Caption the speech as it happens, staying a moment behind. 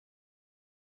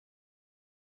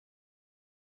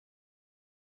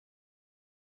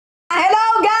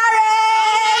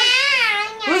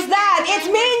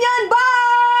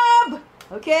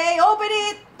Okay, open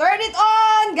it. Turn it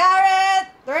on, Gareth.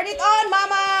 Turn it on,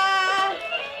 Mama.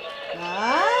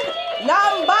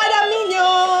 Lambada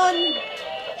minion.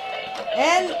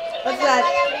 And what's that?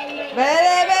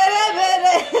 Bere, bere,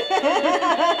 bere.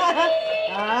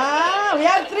 We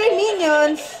have 3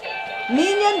 minions.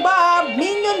 Minion Bob,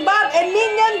 and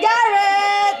Minion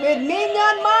Gareth with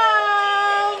Minion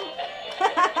Mom.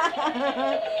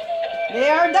 They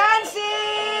are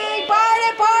dancing.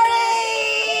 Party, party.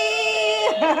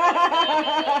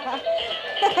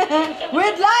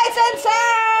 With lights and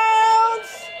sounds.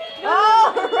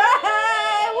 All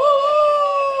right. Woo!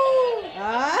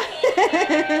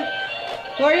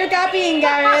 Who are you copying,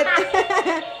 Gareth?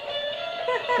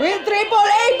 With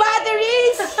AAA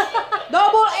batteries.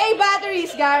 AA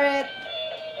batteries, Gareth.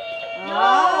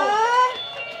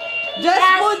 Just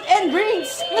yes. Food and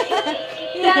drinks.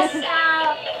 Yes.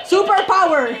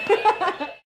 Superpower.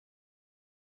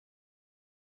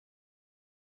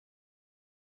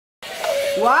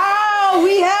 Wow,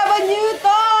 we have a new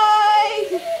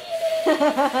toy.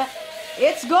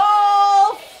 It's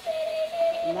golf.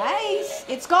 Nice.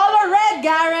 It's color red,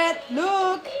 Gareth.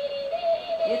 Look.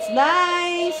 It's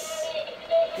nice.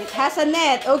 It has a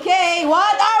net. Okay,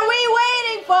 what are we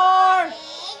waiting for?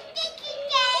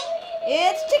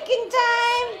 It's chicken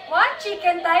time. What?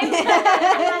 Chicken time?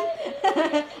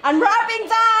 Unwrapping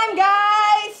time,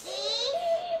 guys.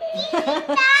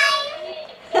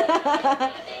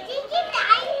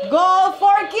 Golf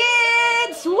for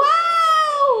kids.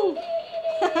 Wow.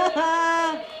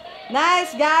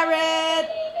 Nice, Gareth.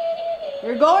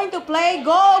 We're going to play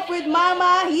golf with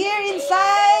Mama here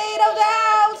inside of the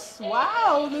house.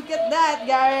 Wow, look at that,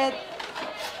 Gareth.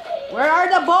 Where are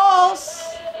the balls?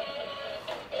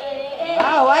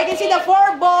 Wow, I can see the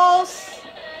 4 balls.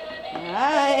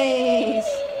 Nice.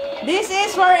 This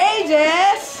is for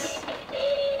ages.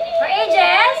 For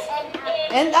ages?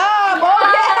 And up.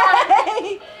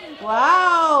 Okay.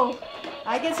 Wow.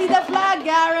 I can see the flag,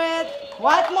 Gareth.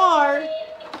 What more?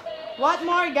 What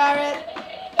more, Gareth?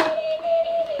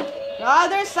 The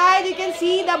other side, you can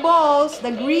see the balls,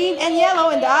 the green and yellow,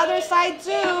 and the other side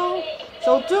too.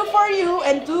 So 2 for you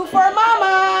and 2 for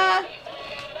Mama.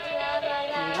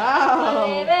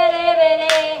 Wow.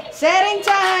 Setting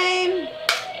time.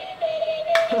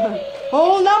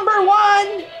 Hole number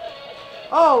 1.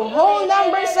 Oh, hole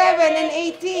number 7 and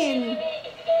 18.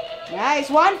 Nice.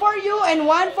 1 for you and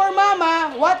 1 for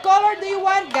Mama. What color do you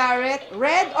want, Gareth?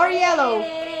 Red or yellow?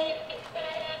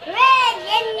 Red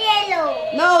and yellow.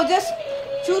 No, just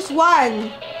choose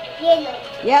one. Yellow.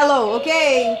 Yellow,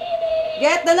 okay.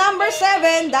 Get the number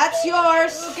 7. That's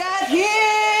yours. Look at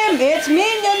him. It's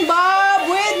Minion Bob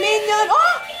with Minion.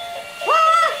 Oh!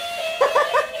 Ah!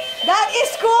 That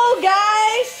is cool,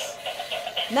 guys.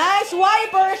 Nice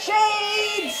wiper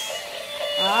shades.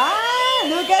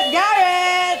 Look at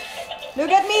Gareth.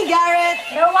 Look at me, Gareth.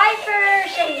 The wiper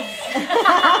shades.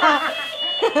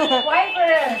 Wiper.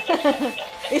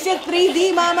 Is it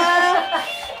 3D, Mama?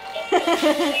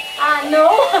 No.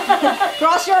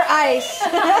 Cross your eyes.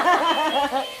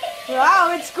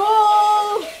 Wow, it's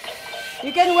cool.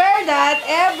 You can wear that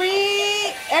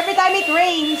every time it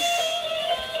rains.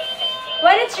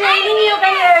 When it's raining, you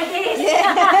can wear this.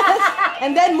 Yes.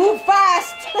 And then move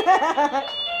fast.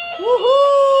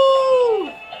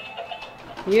 Woohoo!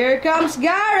 Here comes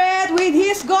Gareth with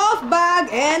his golf bag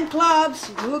and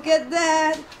clubs. Look at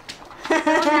that. So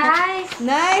nice.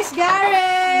 Nice,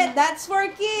 Gareth. That's for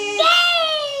kids.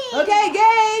 Yay! Okay,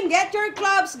 game. Get your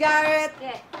clubs, Gareth.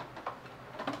 Yeah.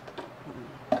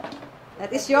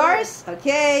 That is yours?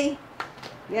 Okay.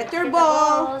 Get your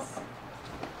ball.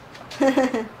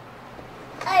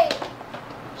 Hey,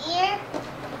 here.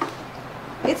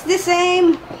 It's the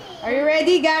same. Are you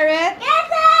ready, Gareth? Yes,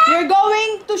 sir. You're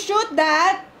going to shoot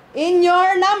that in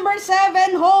your number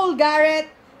 7 hole, Gareth.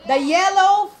 The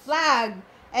yellow flag.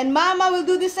 And Mama will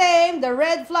do the same. The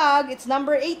red flag. It's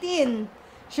number 18.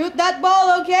 Shoot that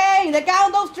ball, okay? In the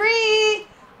count of 3.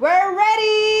 We're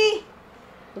ready.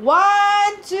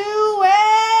 1, 2,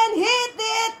 and hit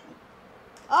it.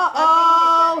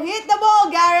 Uh-oh. Hit the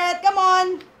ball, Gareth. Come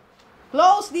on.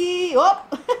 Close the...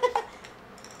 Up.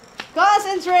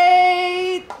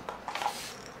 Concentrate.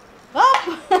 Up.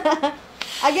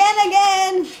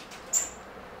 Again.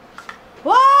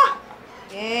 Whoa.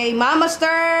 Okay, Mama's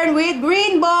turn with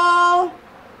green ball.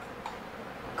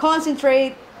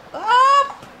 Concentrate.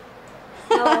 Up.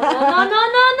 No.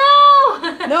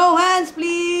 No hands,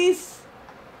 please.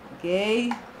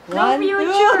 Okay. No 1, 2.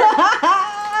 future.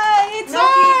 It's No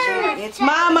her. future. It's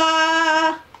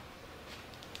Mama.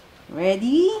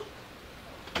 Ready?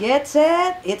 Get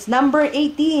set. It's number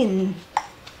 18.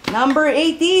 Number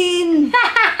 18.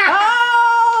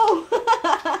 Oh!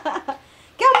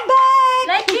 Come back!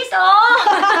 Like this, oh!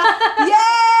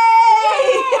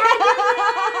 Yay!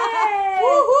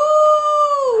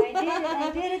 Woohoo!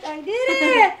 I did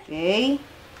it! Okay.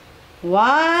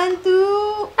 1,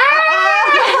 2.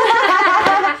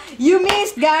 You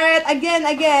missed, Gareth. Again.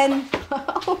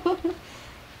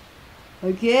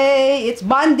 Okay, it's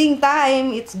bonding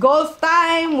time. It's golf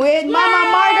time with Mama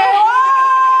Margaret.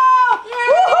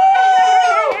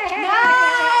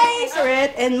 Nice!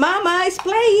 Red and Mama is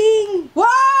playing. Wow!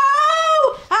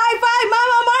 High five,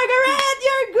 Mama Margaret.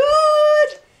 You're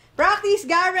good. Practice,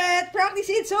 Gareth. Practice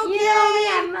it. So cute.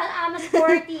 I'm a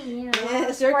sporty, you know.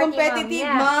 Yes, you're Sporty competitive,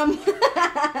 mom. Mom.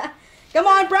 Come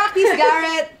on, practice,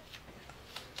 Gareth.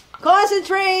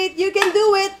 Concentrate. You can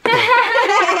do it.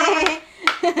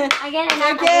 Again and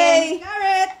Okay, again.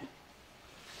 Gareth.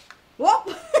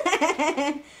 Whoop.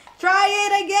 Try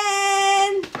it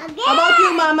again. How about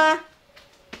you, Mama?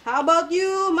 How about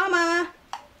you, Mama?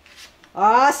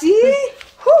 Ah, see?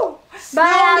 Whew.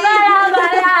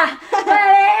 Bala.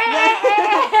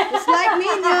 It's like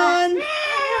Minion.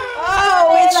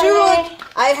 Oh, it should.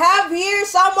 I have here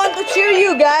someone to cheer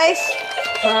you guys.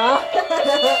 Huh?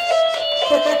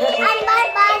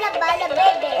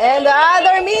 And the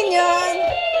other Minion.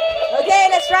 Okay,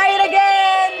 let's try it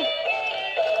again.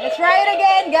 Let's try it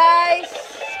again, guys.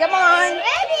 Come on.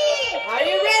 Ready? Are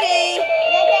you ready?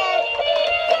 Yes.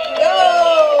 Go!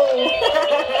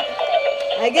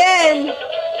 Again.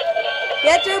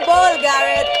 Get your ball,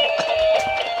 Gareth.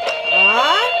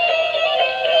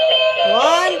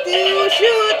 1, 2,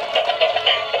 shoot.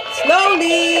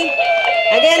 Slowly.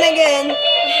 Again.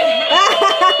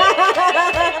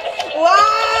 Wow!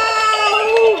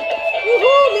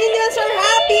 Woohoo! Minions are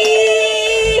happy!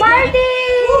 Party!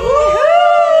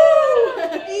 Woohoo!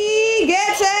 He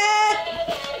gets it!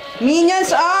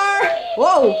 Minions are...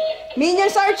 Whoa!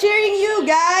 Minions are cheering you,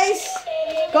 guys!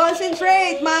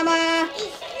 Concentrate, Mama!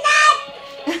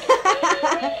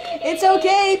 It's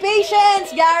okay.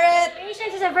 Patience, Gareth.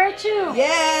 Patience is a virtue.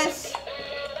 Yes.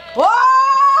 Whoa!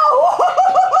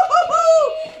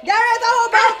 Gareth, how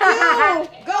about you?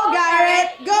 Go,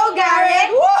 Gareth. Go, Gareth.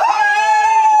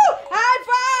 Woohoo! High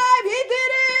five! He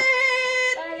did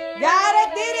it!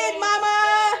 Gareth did it, Mama!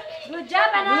 Good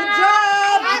job, Anna. Good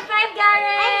job! High five,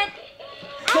 Gareth.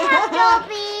 I have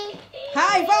trophy.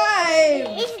 High five!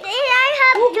 I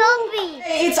have trophy.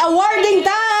 It's awarding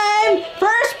time!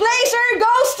 First placer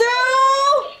goes to...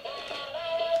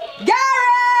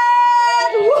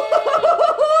 Gareth!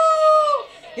 Woo-hoo-hoo-hoo!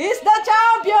 He's the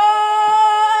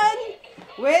champion!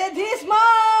 With his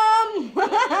mom!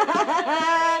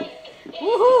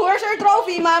 Woohoo! Where's your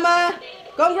trophy, Mama?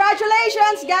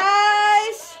 Congratulations,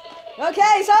 guys!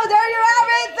 Okay, so there you have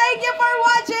it. Thank you for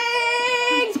watching!